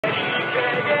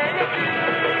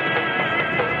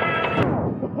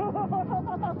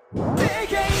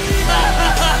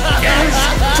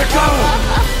go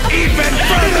even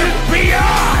further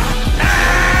beyond.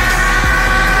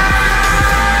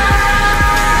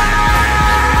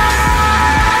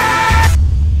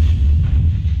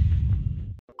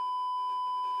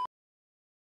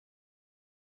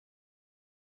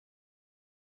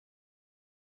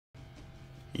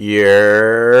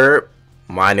 Yerp,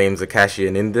 my name's Zakashi,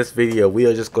 and in this video we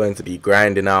are just going to be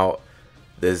grinding out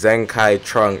the Zenkai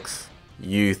Trunks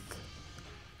Youth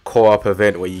co-op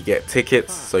event where you get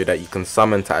tickets so that you can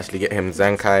summon to actually get him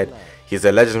Zenkai'd. He's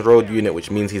a Legends Road unit,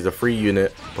 which means he's a free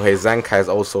unit, but his Zenkai is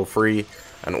also free,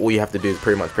 and all you have to do is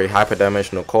pretty much play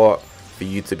hyperdimensional co-op for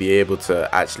you to be able to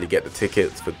actually get the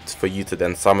tickets for you to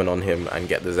then summon on him and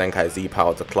get the Zenkai Z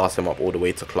power to class him up all the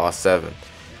way to class 7.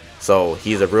 So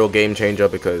he's a real game changer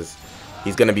because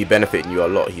he's going to be benefiting you a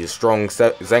lot. He's strong.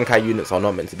 Zenkai units are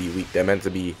not meant to be weak. They're meant to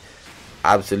be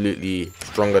absolutely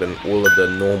stronger than all of the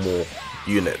normal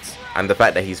units. And the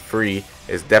fact that he's free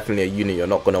is definitely a unit you're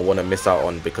not going to want to miss out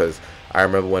on, because I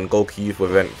remember when Goku Youth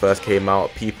event first came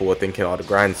out, people were thinking, oh, the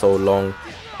grind's so long,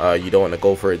 you don't want to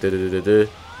go for it,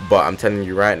 but I'm telling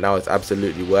you right now, it's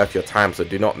absolutely worth your time. So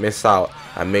do not miss out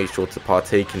and make sure to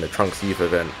partake in the Trunks Youth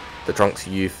event, the Trunks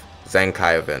Youth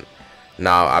Zenkai event.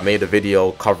 Now, I made a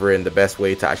video covering the best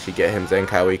way to actually get him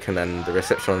Zenkai Awakened, and the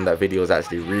reception on that video is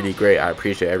actually really great. I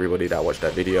appreciate everybody that watched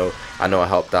that video. I know I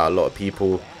helped out a lot of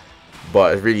people,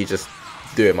 but it's really just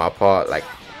doing my part. Like,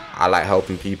 I like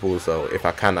helping people, so if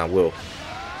I can, I will.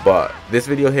 But this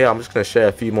video here, I'm just going to share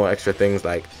a few more extra things.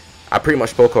 Like, I pretty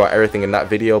much spoke about everything in that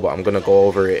video, but I'm going to go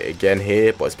over it again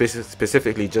here, but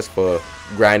specifically just for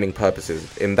grinding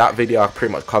purposes. In that video, I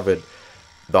pretty much covered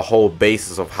the whole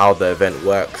basis of how the event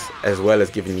works, as well as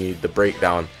giving you the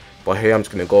breakdown. But here I'm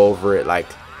just going to go over it like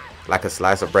a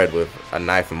slice of bread with a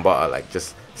knife and butter, like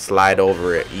just slide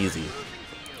over it easy.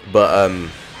 But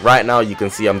right now you can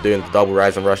see I'm doing the double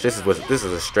rise and rush. This is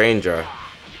a stranger,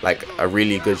 like a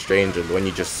really good stranger. When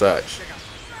you just search,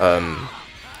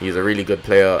 he's a really good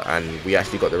player, and we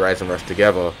actually got the rise and rush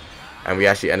together, and we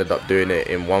actually ended up doing it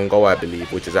in one go, I believe,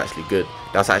 which is actually good.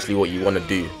 That's actually what you want to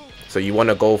do. So you want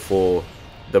to go for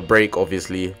the break,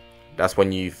 obviously. That's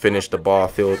when you finish the bar,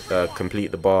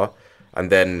 complete the bar, and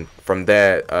then from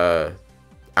there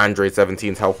Android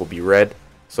 17's health will be red,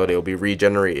 so they'll be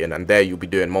regenerating, and there you'll be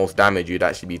doing most damage. You'd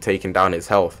actually be taking down his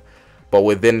health. But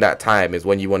within that time is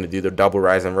when you want to do the double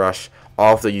rise and rush,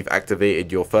 after you've activated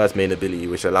your first main ability,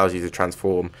 which allows you to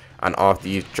transform, and after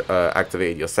you've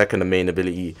activated your second main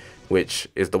ability, which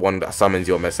is the one that summons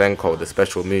your Masenko, the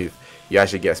special move. You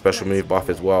actually get a special move buff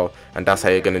as well, and that's how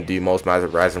you're going to do most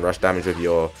rise and rush damage with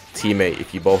your teammate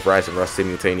if you both rise and rush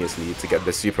simultaneously to get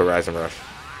the super rise and rush.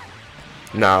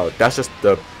 Now, that's just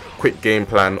the quick game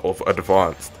plan of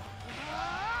Advanced.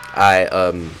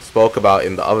 I spoke about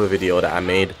in the other video that I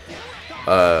made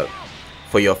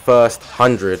for your first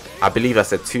 100, I believe I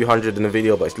said 200 in the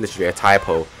video, but it's literally a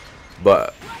typo.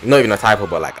 But not even a typo,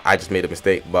 but like I just made a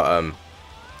mistake. But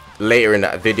later in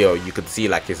that video you could see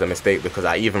like it's a mistake, because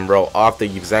I even wrote after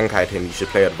you've Zenkai'd him you should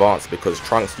play Advanced, because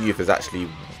Trunks Youth is actually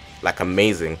like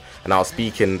amazing. And I was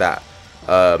speaking that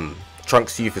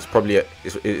Trunks Youth is probably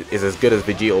is as good as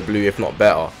Vegeta Blue, if not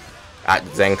better, at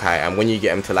Zenkai. And when you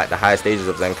get him to like the higher stages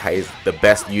of Zenkai, is the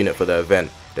best unit for the event.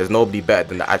 There's nobody better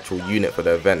than the actual unit for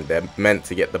the event. They're meant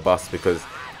to get the bust because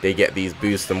they get these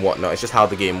boosts and whatnot. It's just how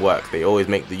the game works. They always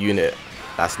make the unit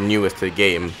that's newest to the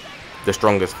game the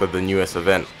strongest for the newest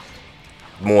event.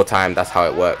 More time, that's how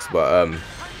it works. But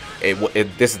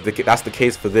that's the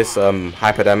case for this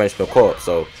hyperdimensional co-op.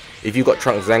 So if you got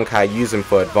Trunks Zenkai, use him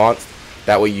for Advanced.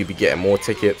 That way you'll be getting more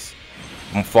tickets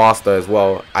faster as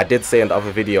well. I did say in the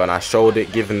other video, and I showed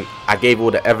it, I gave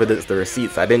all the evidence, the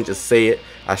receipts. I didn't just say it,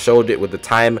 I showed it with the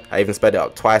time. I even sped it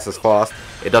up twice as fast.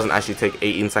 It doesn't actually take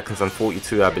 18 seconds and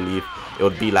 42, I believe. It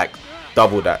would be like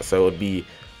double that, so it would be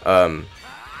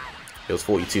it was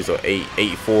 42, so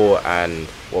 84, and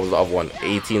what was the other one,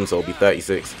 18, so it'll be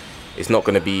 36. It's not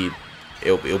going to be,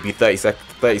 it'll be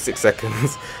 36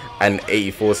 seconds and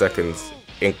 84 seconds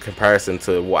in comparison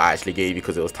to what I actually gave you,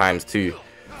 because it was times 2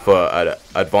 for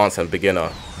Advanced and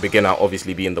Beginner. Beginner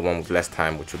obviously being the one with less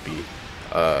time, which would be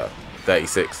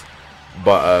 36.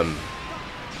 But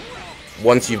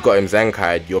once you've got him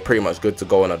Zenkai'd, you're pretty much good to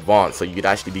go on Advanced. So you'd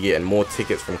actually be getting more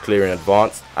tickets from clearing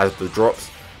Advanced as the drops,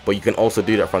 but you can also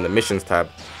do that from the missions tab.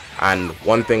 And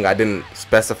one thing I didn't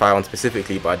specify on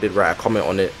specifically, but I did write a comment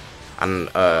on it, and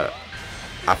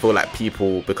I feel like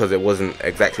people, because it wasn't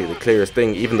exactly the clearest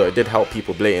thing, even though it did help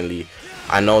people blatantly,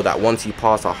 I know that once you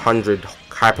pass 100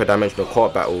 hyperdimensional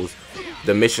co-op battles,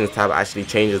 the missions tab actually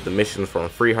changes the missions from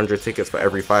 300 tickets for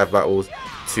every 5 battles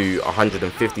to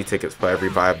 150 tickets for every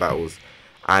 5 battles.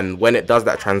 And when it does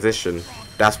that transition,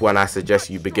 that's when I suggest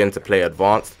you begin to play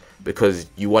advanced, because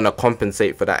you want to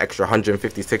compensate for that extra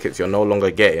 150 tickets you're no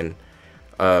longer getting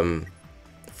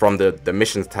from the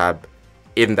missions tab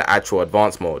in the actual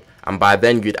advanced mode. And by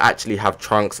then you'd actually have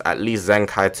Trunks at least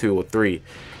Zenkai 2 or 3.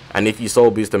 And if you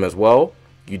soul boost them as well,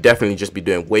 you definitely just be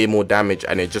doing way more damage,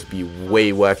 and it'd just be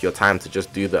way worth your time to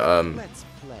just do the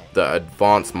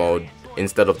advanced mode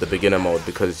instead of the beginner mode,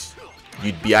 because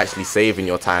you'd be actually saving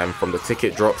your time from the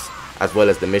ticket drops as well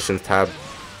as the missions tab.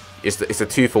 It's a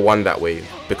 2-for-1 that way,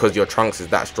 because your Trunks is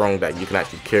that strong that you can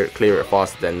actually clear it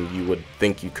faster than you would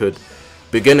think you could.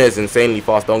 Beginner is insanely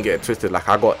fast, don't get it twisted. Like,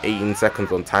 I got 18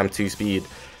 seconds on time 2 speed,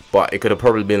 but it could have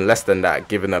probably been less than that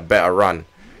given a better run.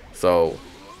 So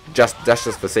that's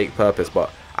just for sake purpose.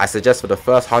 But I suggest for the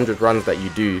first 100 runs that you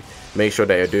do, make sure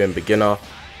that you're doing beginner.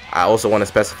 I also want to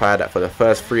specify that for the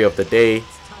first 3 of the day,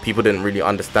 people didn't really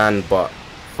understand, but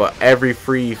for every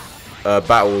 3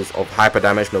 battles of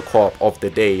hyperdimensional co-op of the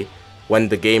day, when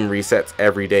the game resets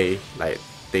every day, like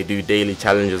they do daily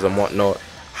challenges and whatnot,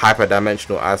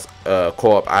 hyperdimensional as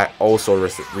co-op also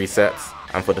resets.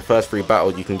 And for the first 3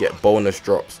 battles you can get bonus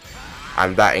drops,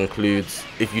 and that includes,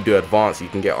 if you do advanced, you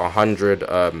can get 100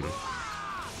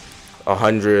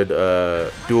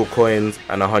 dual coins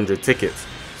and 100 tickets.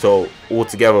 So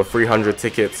altogether 300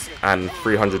 tickets and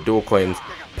 300 dual coins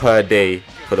per day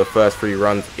for the first 3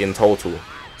 runs in total.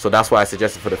 So that's why I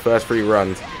suggested for the first 3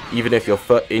 runs, even if you're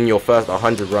in your first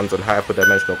 100 runs on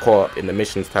hyperdimensional co-op in the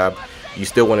missions tab, you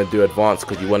still want to do advanced,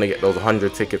 because you want to get those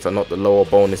 100 tickets and not the lower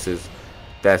bonuses.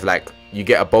 There's like, you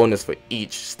get a bonus for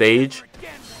each stage,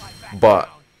 but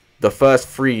the first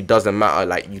 3 doesn't matter.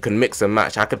 Like, you can mix and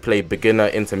match. I could play beginner,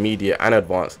 intermediate and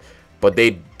advanced, but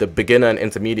the beginner and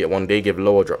intermediate one, they give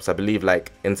lower drops. I believe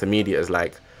like intermediate is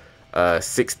like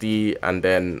 60 and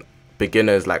then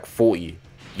beginner is like 40.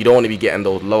 You don't want to be getting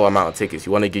those low amount of tickets.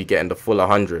 You want to be getting the full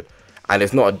 100. And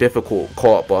it's not a difficult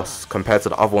co-op boss compared to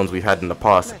the other ones we've had in the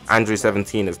past. Andrew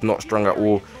 17 is not strong at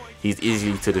all. He's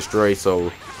easy to destroy,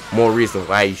 so more reasons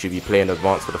why you should be playing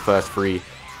advanced for the first 3,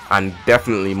 and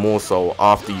definitely more so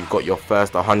after you've got your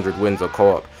first 100 wins of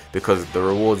co-op, because the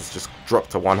rewards just drop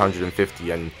to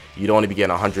 150, and you don't want to be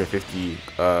getting 150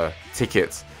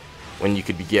 tickets when you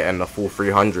could be getting a full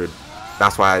 300.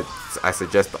 That's why I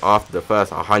suggest after the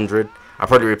first 100. I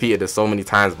probably repeated this so many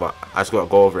times, but I just gotta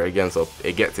go over it again so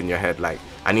it gets in your head. Like,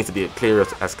 I need to be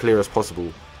as clear as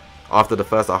possible. After the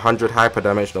first 100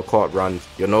 hyperdimensional co-op runs,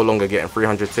 you're no longer getting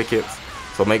 300 tickets.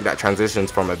 So make that transition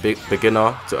from a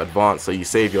beginner to advanced, so you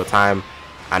save your time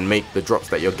and make the drops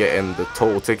that you're getting, the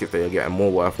total tickets that you're getting,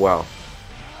 more worthwhile.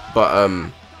 But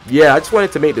yeah, I just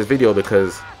wanted to make this video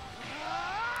because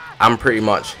I'm pretty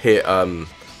much hit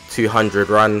 200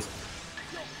 runs.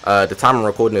 The time I'm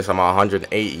recording this, I'm at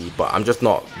 180, but I'm just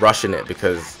not rushing it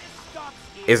because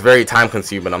it's very time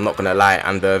consuming, I'm not gonna lie,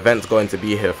 and the event's going to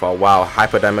be here for a while.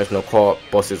 Hyperdimensional co-op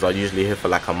bosses are usually here for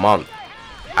like a month,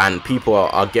 and people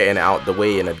are getting it out the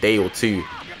way in a day or 2.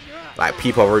 Like,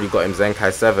 people have already got him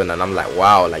Zenkai 7, and I'm like,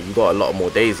 wow, like, you got a lot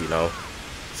more days, you know.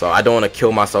 So I don't want to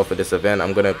kill myself for this event.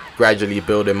 I'm gonna gradually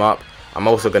build him up. I'm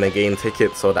also gonna gain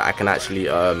tickets so that I can actually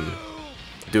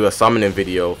do a summoning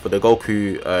video for the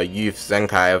Goku Youth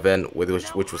Zenkai event, which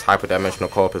was hyperdimensional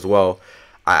co-op as well.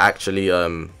 I actually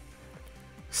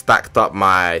stacked up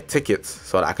my tickets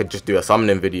so that I could just do a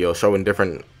summoning video showing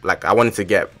different, like, I wanted to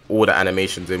get all the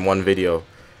animations in one video.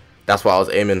 That's what I was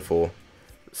aiming for.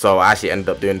 So I actually ended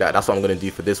up doing that. That's what I'm going to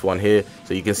do for this one here.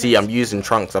 So you can see I'm using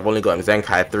Trunks. I've only got him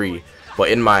Zenkai 3, but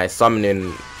in my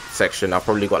summoning section I've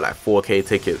probably got like 4k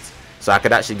tickets, so I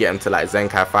could actually get him to like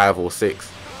Zenkai 5 or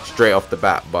 6 straight off the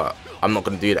bat. But I'm not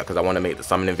going to do that because I want to make the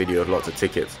summoning video with lots of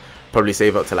tickets. Probably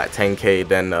save up to like 10k,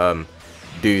 then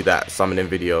do that summoning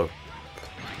video.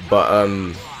 But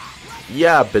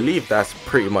yeah, I believe that's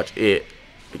pretty much it.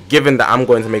 Given that I'm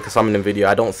going to make a summoning video,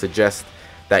 I don't suggest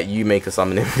that you make a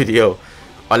summoning video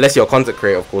unless you're a content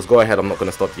creator. Of course, go ahead, I'm not going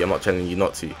to stop you, I'm not telling you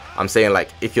not to. I'm saying,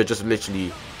 like, if you're just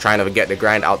literally trying to get the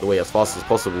grind out the way as fast as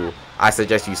possible, I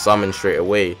suggest you summon straight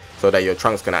away so that your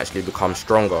Trunks can actually become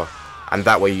stronger, and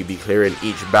that way you'll be clearing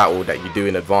each battle that you do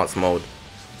in advanced mode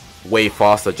way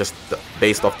faster, just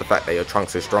based off the fact that your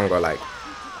Trunks is stronger. Like,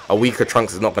 a weaker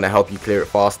Trunks is not going to help you clear it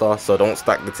faster, so don't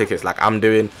stack the tickets like I'm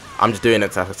doing. I'm just doing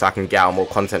it so I can get out more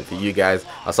content for you guys.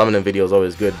 A summoning video is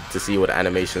always good to see what the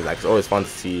animations like. It's always fun to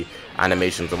see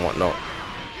animations and whatnot.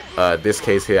 This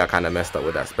case here, I kind of messed up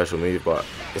with that special move, but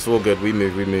it's all good. We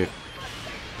move.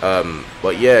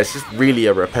 But yeah, it's just really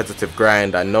a repetitive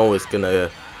grind. I know it's gonna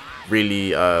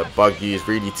really bug you. It's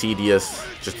really tedious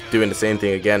just doing the same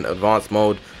thing again. Advanced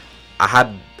mode,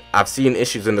 I've seen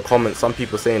issues in the comments, some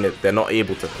people saying that they're not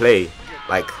able to play.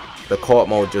 Like, the co-op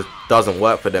mode just doesn't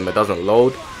work for them. It doesn't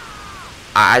load.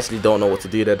 I actually don't know what to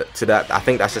do to that. I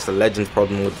think that's just a Legends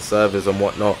problem with the servers and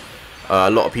whatnot. A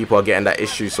lot of people are getting that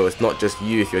issue, so it's not just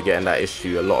you if you're getting that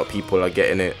issue. A lot of people are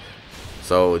getting it.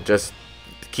 So just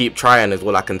keep trying is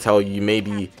all I can tell you.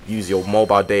 Maybe use your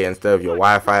mobile data instead of your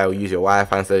Wi-Fi, or use your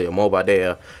Wi-Fi instead of your mobile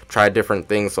data. Try different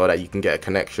things so that you can get a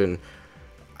connection.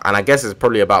 And I guess it's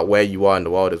probably about where you are in the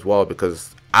world as well,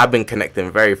 because I've been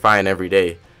connecting very fine every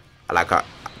day. Like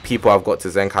people have got to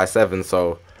Zenkai 7,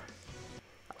 so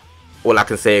all I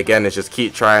can say again is just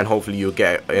keep trying. Hopefully you'll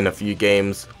get in a few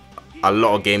games. A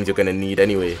lot of games you're going to need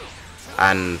anyway.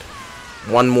 And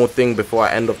one more thing before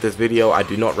I end off this video, I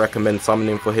do not recommend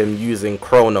summoning for him using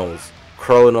Chronos.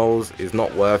 Chronos is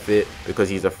not worth it because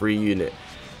he's a free unit.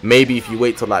 Maybe if you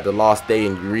wait till like the last day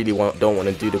and you really don't want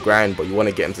to do the grind, but you want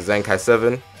to get into Zenkai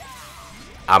 7,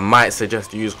 I might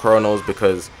suggest you use Chronos,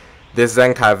 because this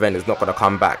Zenkai event is not going to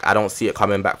come back. I don't see it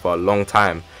coming back for a long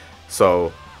time.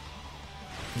 So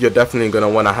you're definitely going to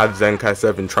want to have Zenkai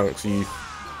 7 Trunks Youth.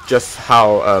 Just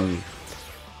how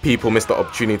people missed the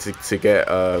opportunity to get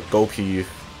Goku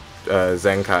Youth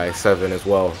Zenkai 7 as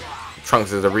well.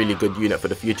 Trunks is a really good unit for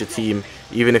the future team,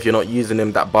 even if you're not using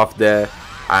him, that buff there.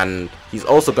 And he's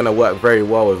also going to work very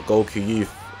well with Goku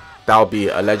Youth. That'll be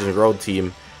a Legends Road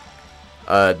team.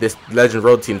 This Legends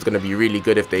Road team is going to be really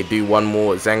good if they do one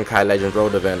more Zenkai Legends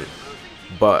Road event.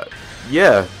 But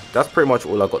yeah, that's pretty much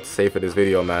all I got to say for this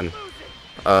video, man.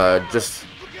 Just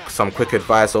some quick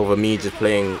advice over me just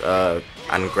playing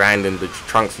and grinding the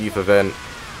Trunks Youth event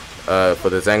for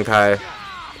the Zenkai.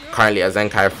 Currently at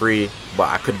Zenkai 3, but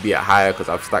I could be at higher because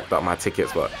I've stacked up my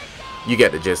tickets, but you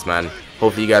get the gist, man.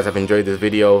 Hopefully you guys have enjoyed this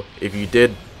video. If you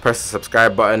did, press the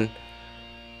subscribe button.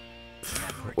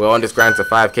 We're on this grind to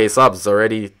 5k subs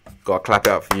already. Gotta clap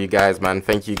it up for you guys, man.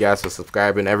 Thank you guys for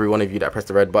subscribing. Every one of you that pressed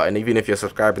the red button, even if you're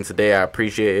subscribing today, I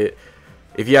appreciate it.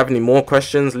 If you have any more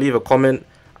questions, leave a comment.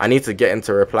 I need to get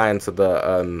into replying to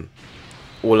the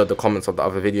all of the comments of the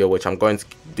other video, which I'm going to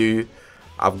do.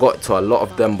 I've got to a lot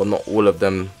of them, but not all of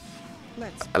them.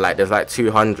 Like there's like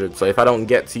 200, so if I don't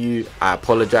get to you, I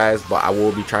apologize, but I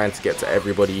will be trying to get to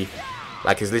everybody.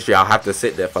 Like it's literally, I'll have to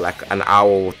sit there for like an hour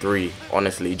or 3,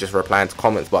 honestly, just replying to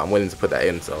comments, but I'm willing to put that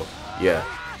in, so yeah.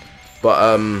 But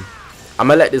I'm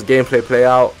gonna let this gameplay play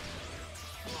out.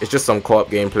 It's just some co-op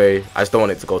gameplay. I just don't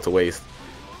want it to go to waste.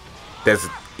 There's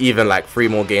even like 3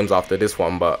 more games after this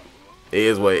one, but it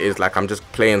is what it is. Like I'm just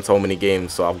playing so many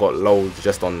games, so I've got loads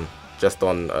just on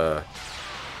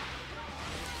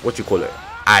what you call it,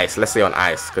 ice. Let's say on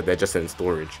ice, because they're just in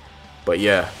storage. But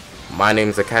yeah, my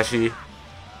name's Zakashi,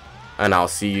 and I'll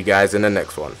see you guys in the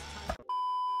next one.